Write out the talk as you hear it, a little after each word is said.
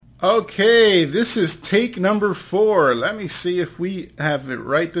Okay, this is take number 4. Let me see if we have it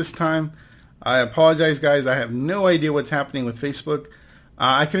right this time. I apologize, guys. I have no idea what's happening with Facebook.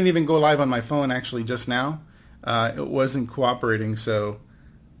 I couldn't even go live on my phone, actually, just now. It wasn't cooperating, so...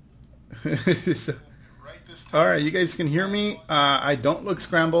 All right, you guys can hear me. I don't look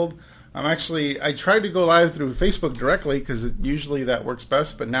scrambled. I tried to go live through Facebook directly because usually that works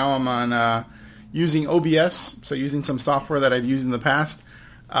best, but now I'm on using OBS, so using some software that I've used in the past.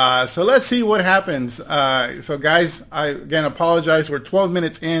 So let's see what happens. So guys, I again apologize. We're 12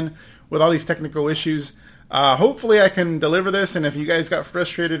 minutes in with all these technical issues. Hopefully I can deliver this, and if you guys got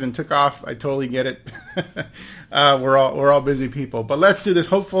frustrated and took off, I totally get it. We're all busy people, but let's do this.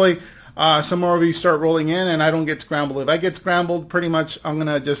 Hopefully some more of you start rolling in and I don't get scrambled. If I get scrambled, pretty much I'm going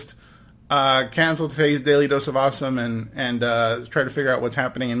to just cancel today's Daily Dose of Awesome and try to figure out what's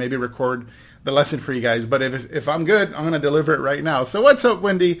happening and maybe record the lesson for you guys. But if I'm good, I'm going to deliver it right now. So what's up,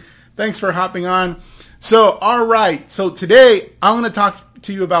 Wendy? Thanks for hopping on. So, all right. So today I'm going to talk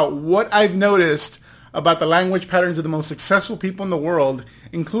to you about what I've noticed about the language patterns of the most successful people in the world,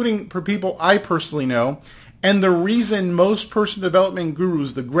 including people I personally know, and the reason most personal development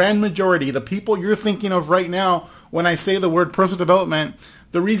gurus, the grand majority, the people you're thinking of right now when I say the word personal development,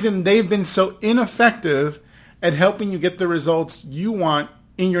 the reason they've been so ineffective at helping you get the results you want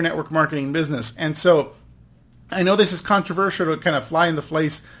in your network marketing business. And so I know this is controversial to kind of fly in the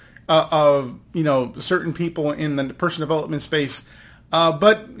face of certain people in the personal development space.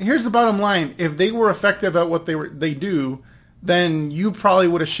 But here's the bottom line. If they were effective at what they do, then you probably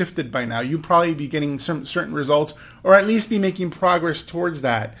would have shifted by now. You'd probably be getting some certain results, or at least be making progress towards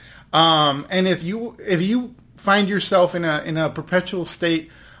that. And if you find yourself in a perpetual state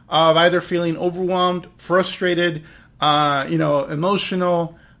of either feeling overwhelmed, frustrated,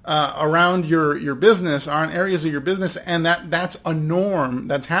 emotional around your business, on areas of your business, and that's a norm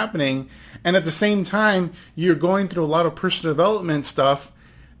that's happening, and at the same time you're going through a lot of personal development stuff,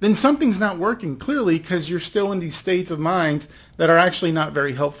 then something's not working, clearly, because you're still in these states of minds that are actually not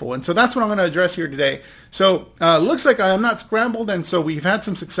very helpful. And so that's what I'm going to address here today. So looks like I'm not scrambled, and so we've had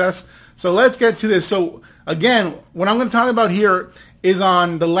some success. So let's get to this. So again, what I'm going to talk about here is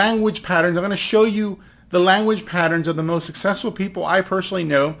on the language patterns. I'm going to show you the language patterns of the most successful people I personally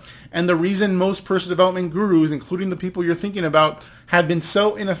know, and the reason most personal development gurus, including the people you're thinking about, have been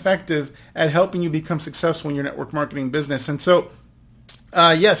so ineffective at helping you become successful in your network marketing business. And so,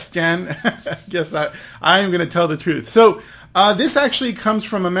 yes, Jan, yes, I am going to tell the truth. So this actually comes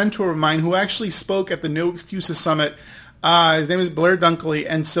from a mentor of mine who actually spoke at the No Excuses Summit. His name is Blair Dunkley,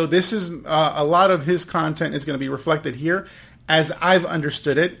 and so this is a lot of his content is going to be reflected here as I've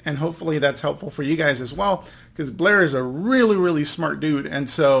understood it, and hopefully that's helpful for you guys as well, because Blair is a really, really smart dude, and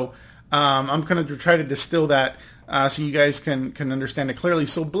so I'm going to try to distill that so you guys can understand it clearly.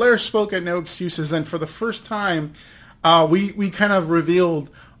 So Blair spoke at No Excuses, and for the first time, we kind of revealed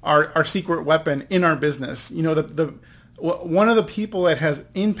our secret weapon in our business. You know, one of the people that has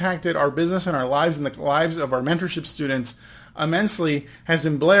impacted our business and our lives and the lives of our mentorship students immensely has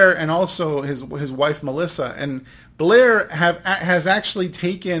been Blair, and also his wife Melissa. And Blair has actually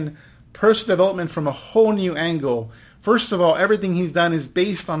taken personal development from a whole new angle. First of all, everything he's done is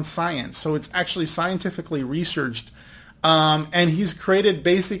based on science, so it's actually scientifically researched, and he's created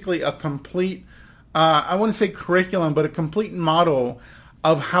basically a complete, I wouldn't say curriculum, but a complete model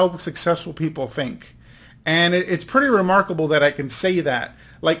of how successful people think. And it's pretty remarkable that I can say that,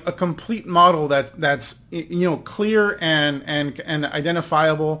 like a complete model that's clear and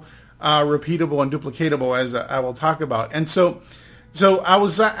identifiable, repeatable and duplicatable, as I will talk about. And so I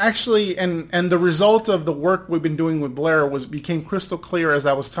was actually, and the result of the work we've been doing with Blair became crystal clear as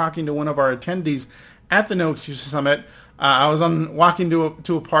I was talking to one of our attendees at the No Excuses Summit. I was walking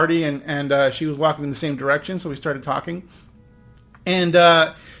to a party, and she was walking in the same direction, so we started talking. And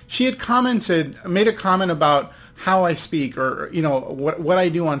she had made a comment about how I speak, or what I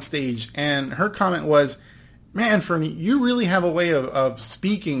do on stage. And her comment was, "Man, Fernie, you really have a way of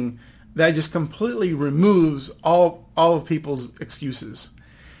speaking that just completely removes all of people's excuses."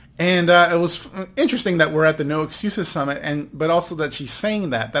 And it was interesting that we're at the No Excuses Summit, but also that she's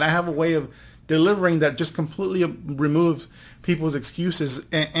saying that I have a way of delivering that just completely removes people's excuses.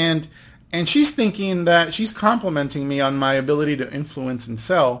 And she's thinking that she's complimenting me on my ability to influence and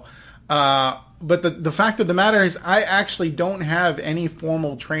sell. But the fact of the matter is, I actually don't have any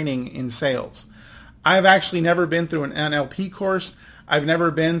formal training in sales. I've actually never been through an NLP course. I've never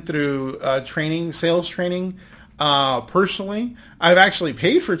been through sales training. personally. I've actually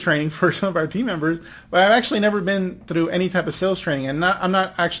paid for training for some of our team members, but I've actually never been through any type of sales training. And I'm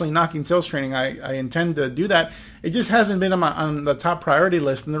not actually knocking sales training. I intend to do that. It just hasn't been on the top priority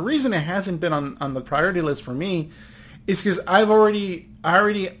list. And the reason it hasn't been on the priority list for me is because I already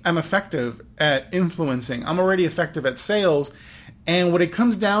am effective at influencing. I'm already effective at sales. And what it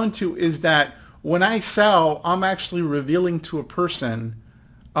comes down to is that when I sell, I'm actually revealing to a person,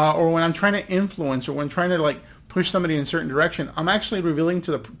 or when I'm trying to influence, or when I'm trying to like push somebody in a certain direction, I'm actually revealing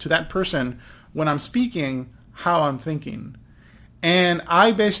to that person when I'm speaking how I'm thinking. And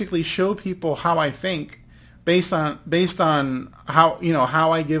I basically show people how I think based on how,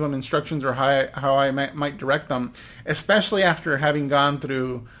 how I give them instructions, or how I might direct them, especially after having gone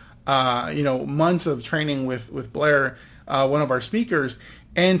through months of training with Blair, one of our speakers.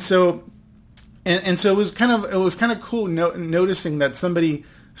 And so it was kind of cool noticing that somebody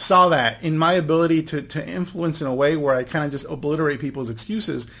saw that in my ability to influence in a way where I kind of just obliterate people's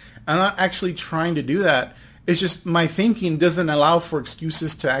excuses. I'm not actually trying to do that. It's just my thinking doesn't allow for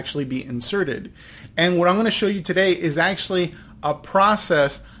excuses to actually be inserted. And what I'm going to show you today is actually a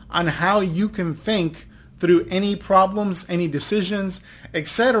process on how you can think through any problems, any decisions,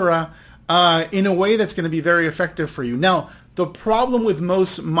 etc., in a way that's going to be very effective for you. Now, the problem with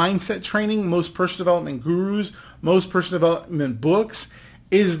most mindset training, most personal development gurus, most personal development books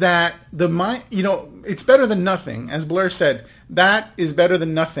is that it's better than nothing. As Blair said, that is better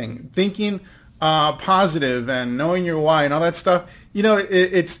than nothing. Thinking positive and knowing your why and all that stuff,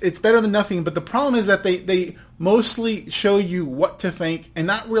 it's better than nothing. But the problem is that they mostly show you what to think and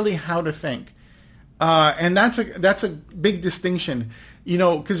not really how to think. And that's a big distinction,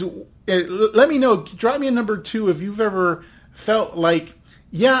 because let me know, drop me a number 2 if you've ever felt like,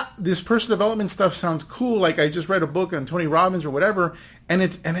 yeah, this personal development stuff sounds cool. Like I just read a book on Tony Robbins or whatever,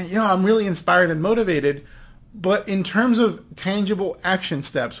 and I'm really inspired and motivated. But in terms of tangible action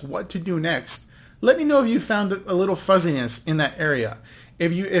steps, what to do next, let me know if you found a little fuzziness in that area.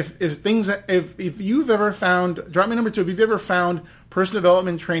 If you've ever found, drop me number 2, if you've ever found personal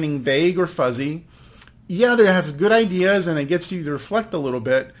development training vague or fuzzy. Yeah, they have good ideas and it gets you to reflect a little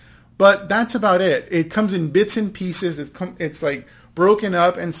bit, but that's about it. It comes in bits and pieces. It's like broken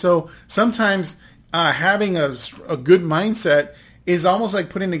up, and so sometimes having a good mindset is almost like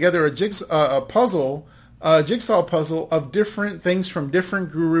putting together a jigsaw puzzle of different things from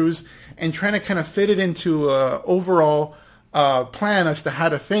different gurus and trying to kind of fit it into an overall plan as to how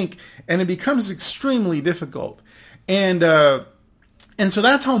to think, and it becomes extremely difficult. And so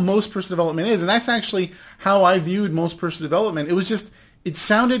that's how most personal development is, and that's actually how I viewed most personal development. It was just, it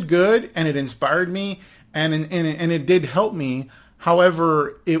sounded good and it inspired me and it did help me.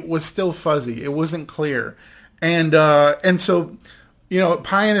 However, it was still fuzzy. It wasn't clear, and so,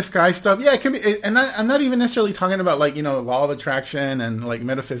 pie in the sky stuff. Yeah, it can be. And I'm not even necessarily talking about like law of attraction and like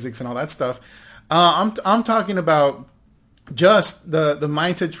metaphysics and all that stuff. I'm talking about just the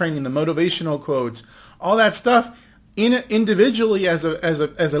mindset training, the motivational quotes, all that stuff. Individually as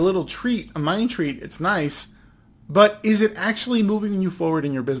a little treat, a mind treat, it's nice, but is it actually moving you forward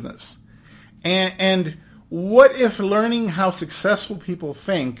in your business? And what if learning how successful people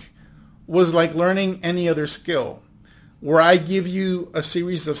think was like learning any other skill, where I give you a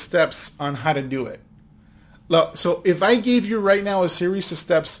series of steps on how to do it? So if I gave you right now a series of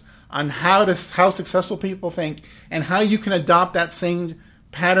steps on how successful people think and how you can adopt that same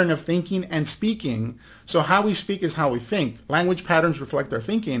pattern of thinking and speaking. So how we speak is how we think. Language patterns reflect our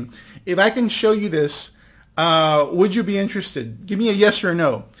thinking. If I can show you this, would you be interested? Give me a yes or a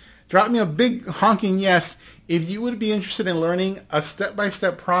no. Drop me a big honking yes if you would be interested in learning a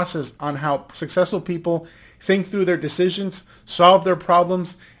step-by-step process on how successful people think through their decisions, solve their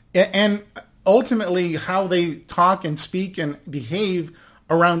problems, and ultimately how they talk and speak and behave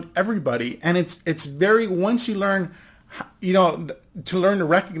around everybody. And it's very, once you learn to learn to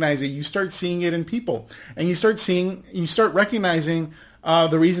recognize it, you start seeing it in people, and you start recognizing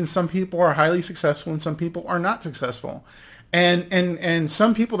the reason some people are highly successful and some people are not successful. And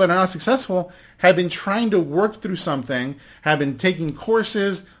some people that are not successful have been trying to work through something, have been taking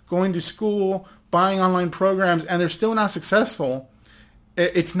courses, going to school, buying online programs, and they're still not successful.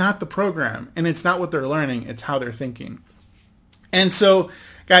 It's not the program, and it's not what they're learning, it's how they're thinking. And so,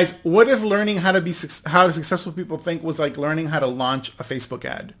 guys, what if learning how successful people think was like learning how to launch a Facebook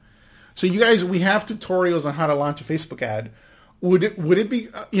ad? So you guys, we have tutorials on how to launch a Facebook ad. Would it be,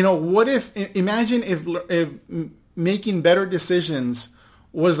 what if, imagine if making better decisions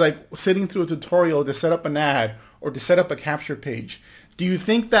was like sitting through a tutorial to set up an ad or to set up a capture page. Do you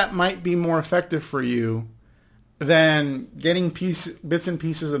think that might be more effective for you than getting bits and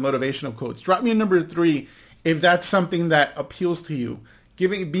pieces of motivational quotes? Drop me a number 3 if that's something that appeals to you.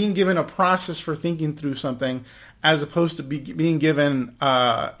 Being given a process for thinking through something, as opposed to being given,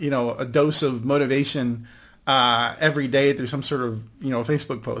 a dose of motivation every day through some sort of,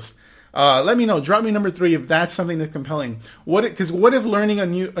 Facebook post. Let me know. Drop me number 3 if that's something that's compelling. What if learning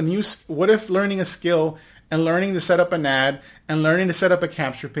what if learning a skill and learning to set up an ad and learning to set up a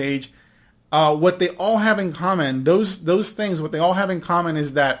capture page, what they all have in common, those things, what they all have in common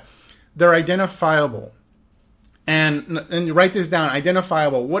is that they're identifiable. And write this down,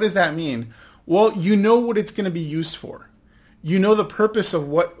 identifiable. What does that mean? Well, you know what it's going to be used for. You know the purpose of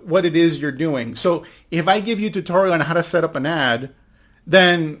what it is you're doing. So if I give you a tutorial on how to set up an ad,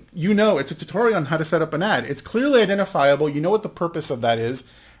 then you know it's a tutorial on how to set up an ad. It's clearly identifiable. You know what the purpose of that is,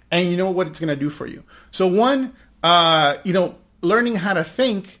 and you know what it's going to do for you. So one, learning how to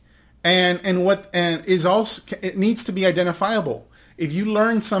think and is also, it needs to be identifiable. If you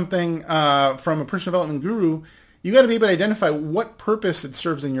learn something from a personal development guru, you got to be able to identify what purpose it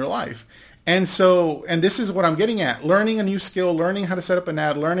serves in your life. And this is what I'm getting at. Learning a new skill, learning how to set up an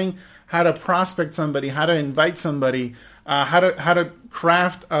ad, learning how to prospect somebody, how to invite somebody, how to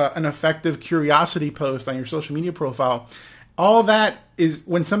craft an effective curiosity post on your social media profile. All that is,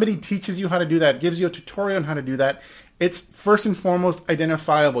 when somebody teaches you how to do that, gives you a tutorial on how to do that, it's first and foremost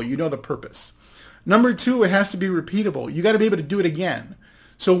identifiable. You know the purpose. Number 2, it has to be repeatable. You got to be able to do it again.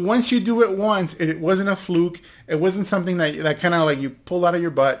 So once you do it once, it wasn't a fluke. It wasn't something that kind of like you pulled out of your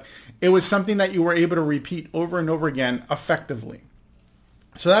butt. It was something that you were able to repeat over and over again effectively.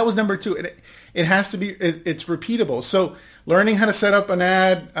 So that was number 2. It has to be, it's repeatable. So learning how to set up an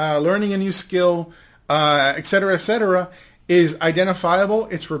ad, learning a new skill, et cetera, is identifiable,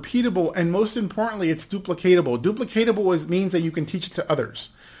 it's repeatable, and most importantly, it's duplicatable. Duplicatable means that you can teach it to others.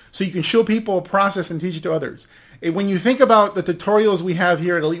 So you can show people a process and teach it to others. When you think about the tutorials we have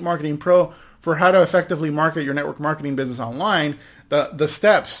here at Elite Marketing Pro for how to effectively market your network marketing business online, the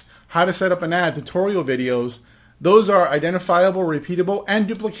steps, how to set up an ad, tutorial videos, those are identifiable, repeatable, and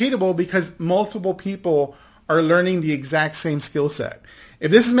duplicatable because multiple people are learning the exact same skill set.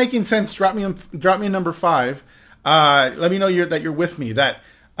 If this is making sense, drop me a number 5. Let me know that you're with me, that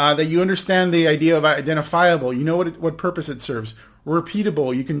you understand the idea of identifiable. You know what purpose it serves.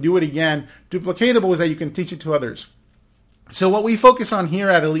 Repeatable, you can do it again. Duplicatable is that you can teach it to others. So what we focus on here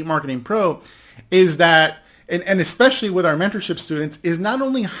at Elite Marketing Pro is that, and especially with our mentorship students, is not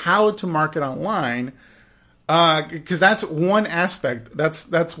only how to market online, because that's one aspect.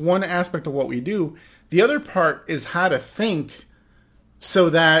 That's one aspect of what we do. The other part is how to think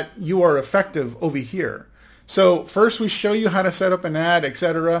so that you are effective over here. So first we show you how to set up an ad,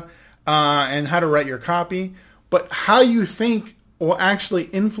 etc., and how to write your copy. But how you think will actually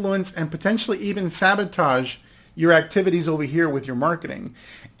influence and potentially even sabotage your activities over here with your marketing.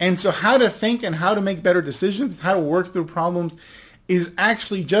 And so how to think and how to make better decisions, how to work through problems is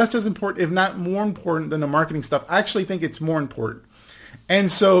actually just as important, if not more important than the marketing stuff. I actually think it's more important.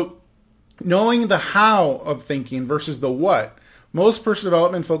 And so knowing the how of thinking versus the what. Most personal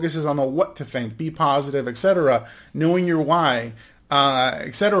development focuses on the what to think, be positive, etc., knowing your why,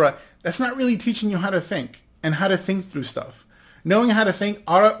 etc. That's not really teaching you how to think and how to think through stuff. Knowing how to think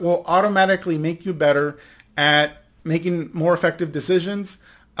will automatically make you better at making more effective decisions,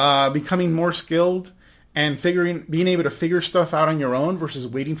 becoming more skilled, and being able to figure stuff out on your own versus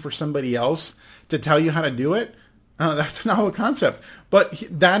waiting for somebody else to tell you how to do it. That's not a concept. But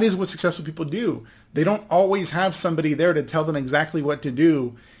that is what successful people do. They don't always have somebody there to tell them exactly what to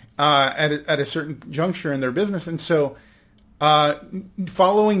do at a certain juncture in their business. And so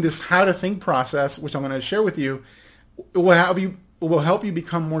following this how to think process, which I'm going to share with you, will help you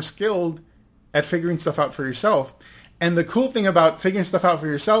become more skilled at figuring stuff out for yourself. And the cool thing about figuring stuff out for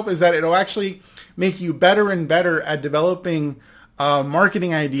yourself is that it'll actually make you better and better at developing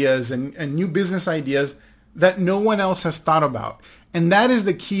marketing ideas and new business ideas that no one else has thought about. And that is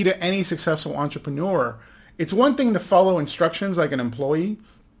the key to any successful entrepreneur. It's one thing to follow instructions like an employee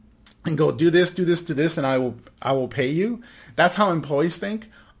and go do this, and I will pay you. That's how employees think.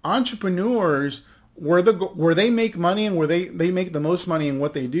 Entrepreneurs, where they make money and where they make the most money in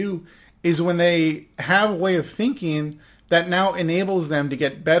what they do is when they have a way of thinking that now enables them to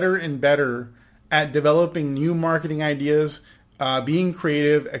get better and better at developing new marketing ideas, being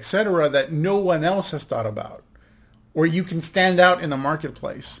creative, etc., that no one else has thought about, or you can stand out in the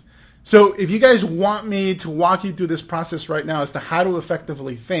marketplace. So if you guys want me to walk you through this process right now as to how to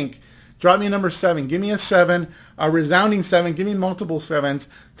effectively think, drop me a number 7. Give me a 7, a resounding 7. Give me multiple 7s,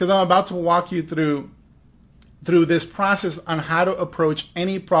 because I'm about to walk you through this process on how to approach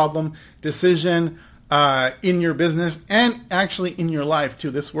any problem, decision in your business, and actually in your life too.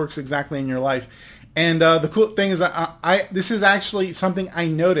 This works exactly in your life. And the cool thing is, this is actually something I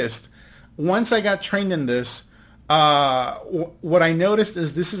noticed once I got trained in this. What I noticed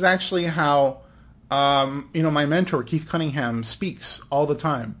is this is actually how my mentor Keith Cunningham speaks all the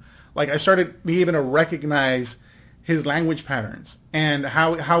time. Like I started being able to recognize his language patterns and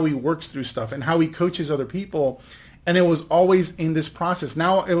how he works through stuff and how he coaches other people. And it was always in this process.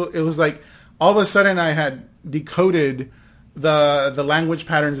 Now it was like all of a sudden I had decoded the language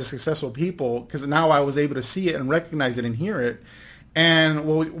patterns of successful people, because now I was able to see it and recognize it and hear it. And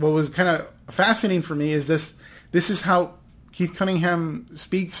what was kind of fascinating for me is this is how Keith Cunningham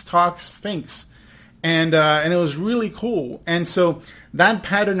speaks, talks, thinks. And it was really cool. And so that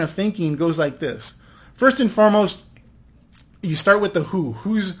pattern of thinking goes like this. First and foremost, you start with the who.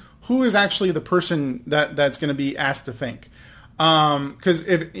 Who is actually the person that's going to be asked to think? Because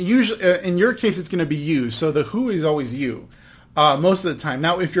if usually in your case it's going to be you, so the who is always you most of the time.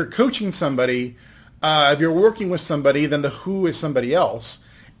 Now, if you're coaching somebody, if you're working with somebody, then the who is somebody else.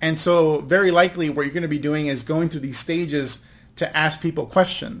 And so very likely what you're going to be doing is going through these stages to ask people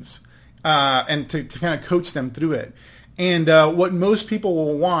questions and to kind of coach them through it. And what most people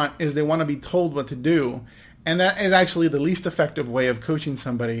will want is they want to be told what to do. And that is actually the least effective way of coaching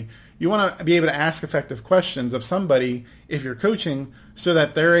somebody. You want to be able to ask effective questions of somebody if you're coaching, so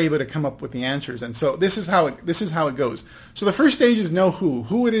that they're able to come up with the answers. And so this is how it goes. So the first stage is know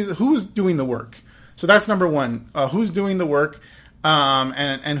who it is, who's doing the work. So that's number one. Who's doing the work,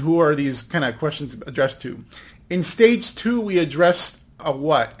 and who are these kind of questions addressed to. In stage 2, we address a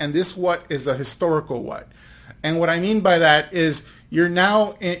what, and this what is a historical what. And what I mean by that is you're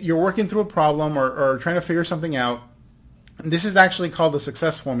working through a problem or trying to figure something out. This is actually called the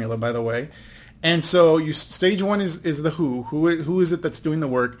success formula, by the way. And so stage 1 is the who is it that's doing the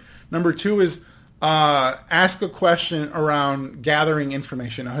work. Number 2 is ask a question around gathering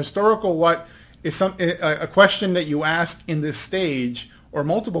information. A historical what is a question that you ask in this stage, or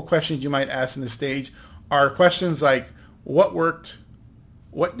multiple questions you might ask in this stage, are questions like what worked,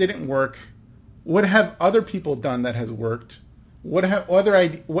 what didn't work, what have other people done that has worked, what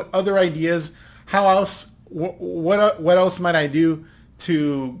other ideas, how else, what else might I do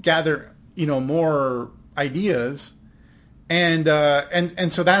to gather more ideas, and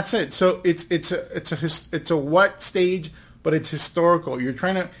so that's it. So it's a what stage, but it's historical. You're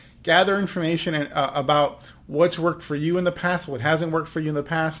trying to gather information about what's worked for you in the past, what hasn't worked for you in the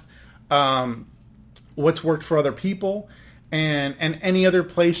past, what's worked for other people, and any other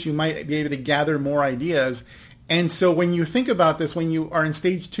place you might be able to gather more ideas. And so when you think about this, when you are in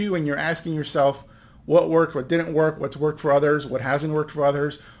stage 2 and you're asking yourself what worked, what didn't work, what's worked for others, what hasn't worked for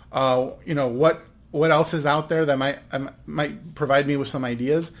others, what else is out there that might provide me with some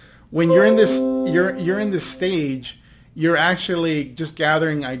ideas. When you're in this stage, you're actually just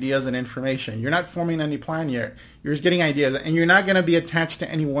gathering ideas and information. You're not forming any plan yet. You're just getting ideas, and you're not going to be attached to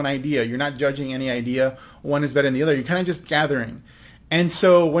any one idea. You're not judging any idea. One is better than the other. You're kind of just gathering. And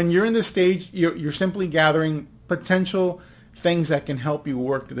so when you're in this stage, you're simply gathering potential things that can help you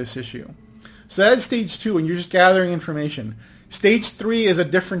work through this issue. So that's stage 2, and you're just gathering information. Stage 3 is a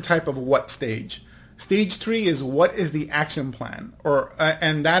different type of what stage. Stage 3 is what is the action plan,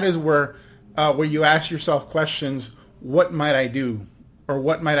 and that is where you ask yourself questions. What might I do, or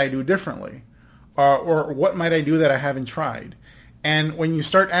what might I do differently, or what might I do that I haven't tried? And when you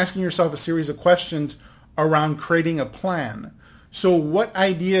start asking yourself a series of questions around creating a plan, so what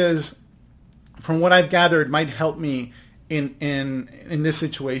ideas from what I've gathered might help me in this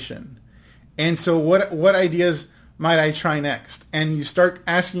situation, and so what ideas might I try next? And you start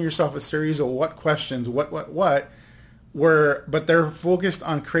asking yourself a series of what questions, but they're focused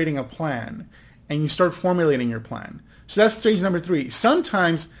on creating a plan, and you start formulating your plan. So that's stage number 3.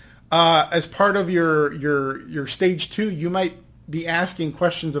 Sometimes, as part of your stage 2, you might be asking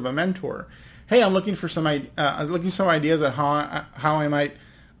questions of a mentor. Hey, I'm looking for some ideas on how I might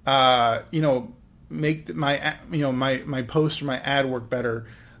make my post or my ad work better.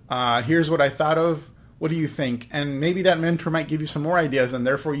 Here's what I thought of. What do you think? And maybe that mentor might give you some more ideas, and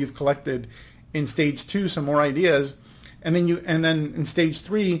therefore you've collected in stage 2 some more ideas, and then in stage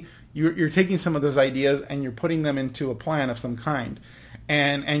 3. You're taking some of those ideas and you're putting them into a plan of some kind,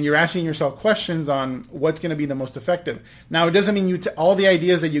 and you're asking yourself questions on what's going to be the most effective. Now, it doesn't mean all the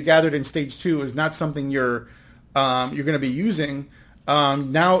ideas that you gathered in stage 2 is not something you're going to be using.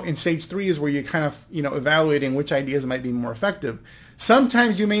 Now, in stage 3 is where you're kind of evaluating which ideas might be more effective.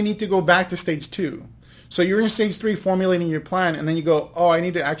 Sometimes you may need to go back to stage 2. So you're in stage 3 formulating your plan, and then you go, oh, I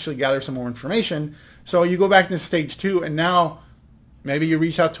need to actually gather some more information. So you go back to stage 2, and now maybe you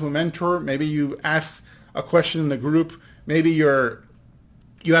reach out to a mentor. Maybe you ask a question in the group. Maybe you're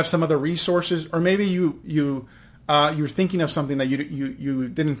you have some other resources, or maybe you're thinking of something that you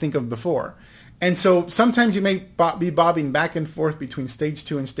didn't think of before. And so sometimes you may be bobbing back and forth between stage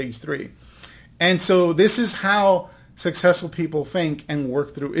 2 and stage 3. And so this is how successful people think and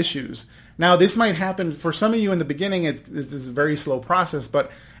work through issues. Now, this might happen for some of you in the beginning. This is a very slow process,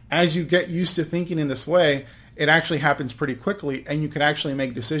 but as you get used to thinking in this way, it actually happens pretty quickly, and you can actually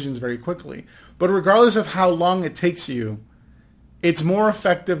make decisions very quickly. But regardless of how long it takes you, it's more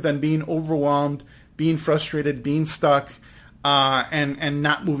effective than being overwhelmed, being frustrated, being stuck, and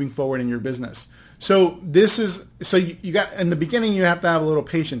not moving forward in your business. So you got, in the beginning, you have to have a little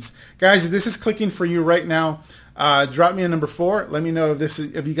patience. Guys, if this is clicking for you right now, drop me a number 4. Let me know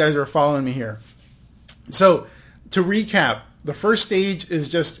if you guys are following me here. So to recap, the first stage is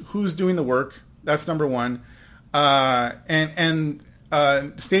just who's doing the work. That's number 1.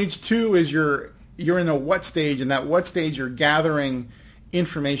 Stage 2 is you're in a what stage, and that what stage you're gathering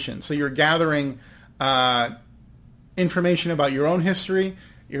information. So you're gathering information about your own history.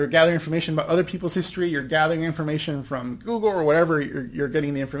 You're gathering information about other people's history. You're gathering information from Google or whatever you're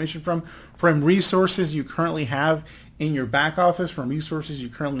getting the information from resources you currently have in your back office, from resources you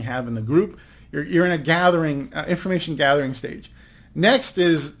currently have in the group. You're in a information gathering stage. Next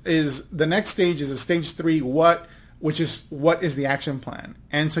is the next stage is a stage 3, which is what is the action plan.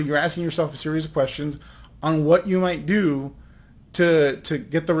 And so you're asking yourself a series of questions on what you might do to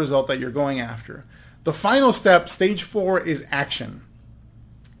get the result that you're going after. The final step, stage 4, is action.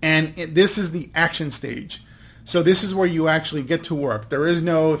 And this is the action stage. So this is where you actually get to work. There is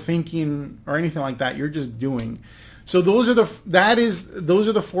no thinking or anything like that. You're just doing. So those are the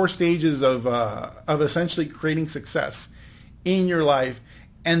 4 stages of essentially creating success in your life.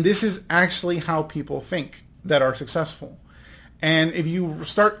 And this is actually how people think that are successful. And if you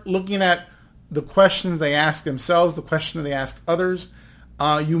start looking at the questions they ask themselves, the questions they ask others,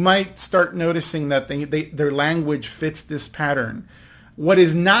 you might start noticing that their language fits this pattern. What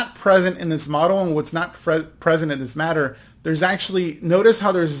is not present in this model and what's not present in this matter, notice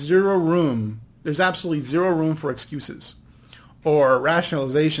how there's absolutely zero room for excuses or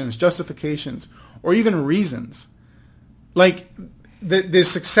rationalizations, justifications, or even reasons. Like the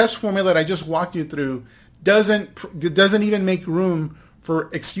success formula that I just walked you through doesn't even make room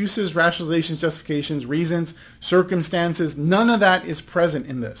for excuses, rationalizations, justifications, reasons, circumstances. None of that is present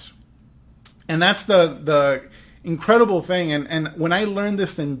in this. And that's the incredible thing. And when I learned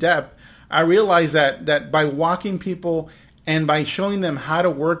this in depth, I realized that by walking people and by showing them how to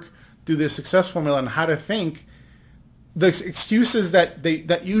work through this success formula and how to think, the excuses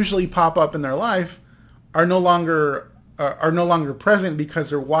that usually pop up in their life are no longer present because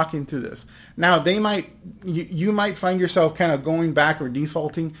they're walking through this. Now you might find yourself kind of going back or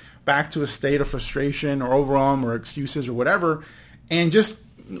defaulting back to a state of frustration or overwhelm or excuses or whatever, and just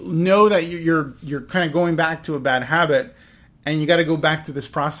know that you're kind of going back to a bad habit, and you got to go back to this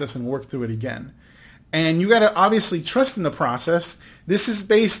process and work through it again. And you got to obviously trust in the process. This is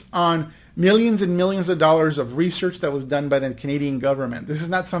based on millions and millions of dollars of research that was done by the Canadian government. This is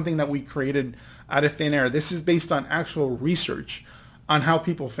not something that we created out of thin air. This is based on actual research on how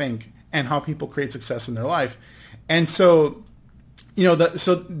people think and how people create success in their life. And so,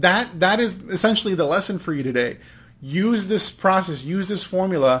 that is essentially the lesson for you today. Use this process, use this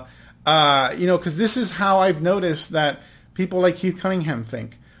formula, because this is how I've noticed that people like Keith Cunningham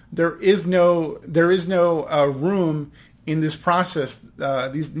think. There is no room in this process,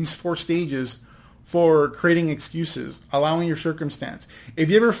 these 4 stages, for creating excuses, allowing your circumstance. If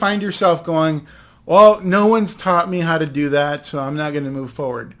you ever find yourself going, well, no one's taught me how to do that, so I'm not going to move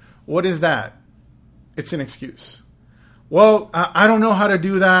forward. What is that? It's an excuse. Well, I don't know how to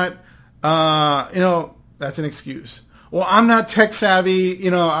do that. That's an excuse. Well, I'm not tech savvy.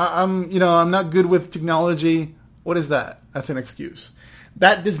 I'm not good with technology. What is that? That's an excuse.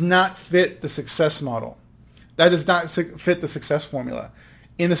 That does not fit the success model. That does not fit the success formula.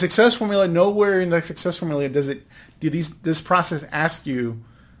 In the success formula, nowhere in the success formula does this process ask you,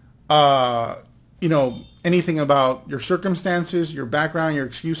 anything about your circumstances, your background, your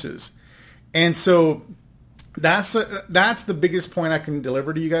excuses. And so that's the biggest point I can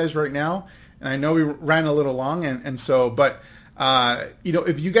deliver to you guys right now. And I know we ran a little long, but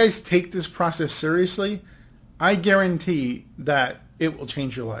if you guys take this process seriously, I guarantee that it will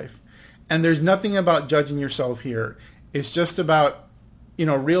change your life. And there's nothing about judging yourself here. It's just about,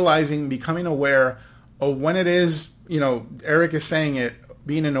 realizing, becoming aware of when it is, Eric is saying it,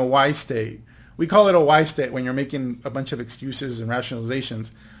 being in a why state. We call it a why state when you're making a bunch of excuses and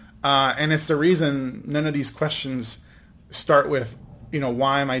rationalizations. And it's the reason none of these questions start with,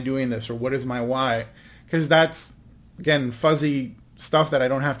 why am I doing this, or what is my why? Because that's, again, fuzzy stuff that I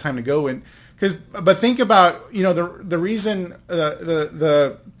don't have time to go in. But think about, the reason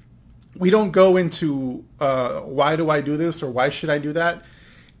we don't go into why do I do this or why should I do that.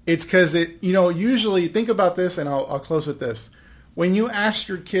 It's because usually think about this, and I'll close with this. When you ask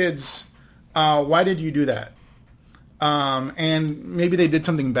your kids, why did you do that? And maybe they did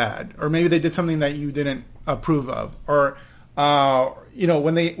something bad, or maybe they did something that you didn't approve of, or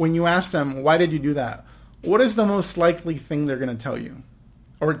when you ask them, why did you do that? What is the most likely thing they're going to tell you,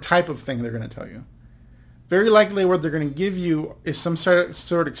 or type of thing they're going to tell you? Very likely what they're going to give you is some sort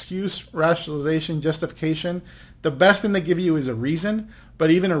of excuse, rationalization, justification. The best thing they give you is a reason,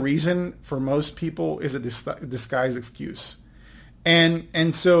 but even a reason for most people is a disguised excuse.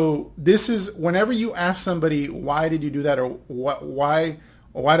 And so this is, whenever you ask somebody, why did you do that, or why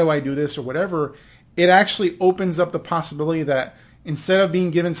do I do this, or whatever, it actually opens up the possibility that instead of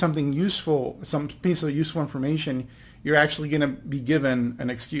being given something useful, some piece of useful information, you're actually going to be given an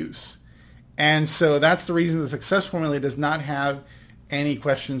excuse. And so that's the reason the success formula does not have any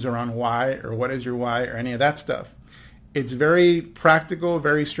questions around why, or what is your why, or any of that stuff. It's very practical,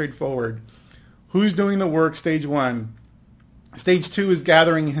 very straightforward. Who's doing the work? Stage 1. Stage 2 is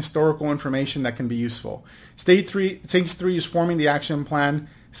gathering historical information that can be useful. Stage 3 is forming the action plan.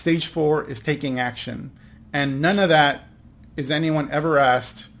 Stage 4 is taking action. And none of that is anyone ever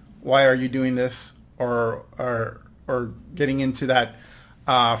asked, why are you doing this? Or getting into that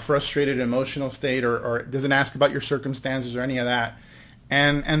frustrated emotional state, or doesn't ask about your circumstances or any of that.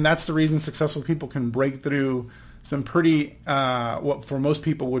 And that's the reason successful people can break through some pretty, what for most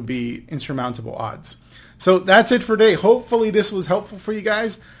people would be insurmountable odds. So that's it for today. Hopefully this was helpful for you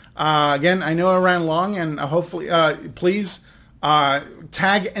guys. Again, I know I ran long, and hopefully, please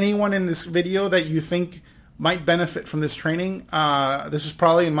tag anyone in this video that you think might benefit from this training. This is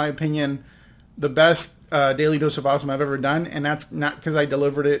probably, in my opinion, the best daily dose of awesome I've ever done, and that's not because I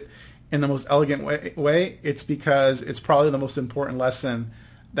delivered it in the most elegant way. It's because it's probably the most important lesson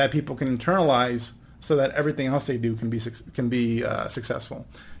that people can internalize, so that everything else they do can be successful.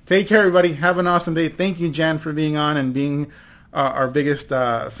 Take care, everybody. Have an awesome day. Thank you, Jan, for being on and being our biggest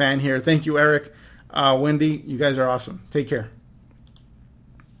fan here. Thank you, Eric, Wendy. You guys are awesome. Take care.